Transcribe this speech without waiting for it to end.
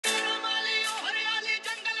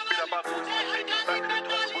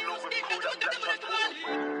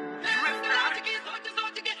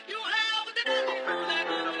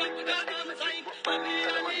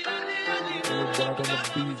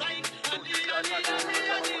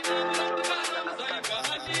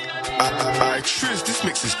Trish, this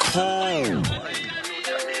mix is cold.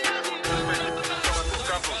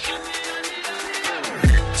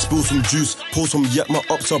 Spill some juice, pour some yak, my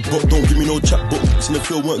ups are broke. Don't give me no chat book. In the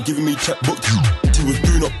field weren't giving me chat book. T was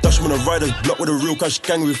doing up, dash when a rider's block with a real cash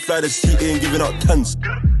gang with flyers. He ain't giving out tens.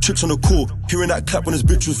 Tricks on the call, hearing that clap when his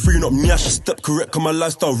bitch was freeing up nyash. Step correct, cause my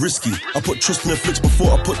lifestyle risky. I put trust in the flicks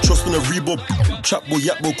before I put trust in the Reebok. Trap boy,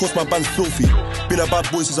 yak boy, cause my band's filthy. Been a bad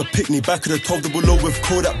boy since a picnic. Back of the 12 double low with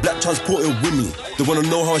cold, that black transporting with me. They wanna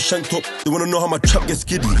know how I shanked up, they wanna know how my trap gets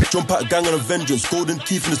giddy. Jump out gang on a vengeance, golden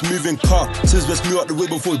teeth in this moving car. Since let's move out the way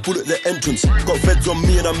before we bullet the entrance. Got feds on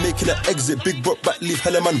me and I'm making an exit. Big buck back, leave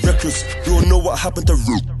hella man reckless. We all know what happened to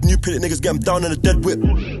Root. New pilot niggas get him down in a dead whip.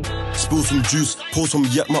 Spill some juice, pour some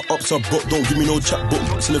yak, my ups are broke. Don't give me no chat book.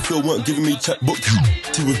 In the field weren't giving me chat book.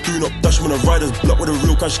 T was doing up, dash when a rider's block with a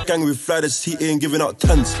real cash gang with flyers. He ain't giving out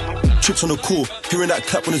tens. Tricks on the call, hearing that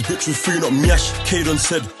clap when his bitch was freeing up nyash. Kadon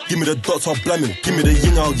said, give me the dots, I'll blam him. Give me the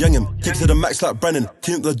ying, I'll yang him. Take to the max like Brandon.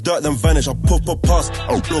 Clean up the dirt, then vanish. I puff up past,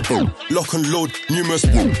 lock and load, numerous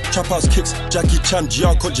trap house kicks. Jackie Chan,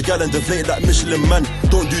 GR caught Jugg and deflated that Michelin man.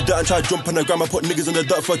 Don't do that and try jump on the gram. I put niggas in the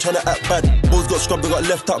dirt for trying to act bad. Boys got scrubbed, they got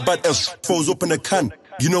left out bad. Froze up in the can.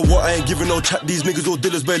 You know what, I ain't giving no chat. These niggas all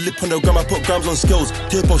dealers, bare lip on the gram. I put grams on scales,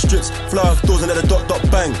 tape off strips, fly off doors and let the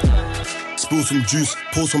dot bang. Spill some juice,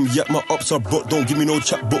 pour some yak, my ups are broke. Don't give me no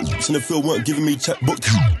chat book. In the field weren't giving me chat book.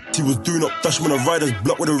 T was doing up, dash when a rider's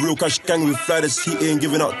block with a real cash gang with flyers. He ain't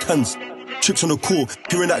giving out tens. Tricks on the call,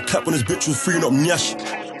 hearing that clap when his bitch was freeing up nyash.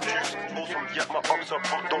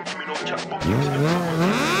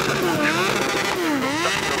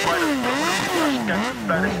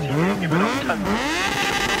 Give it up,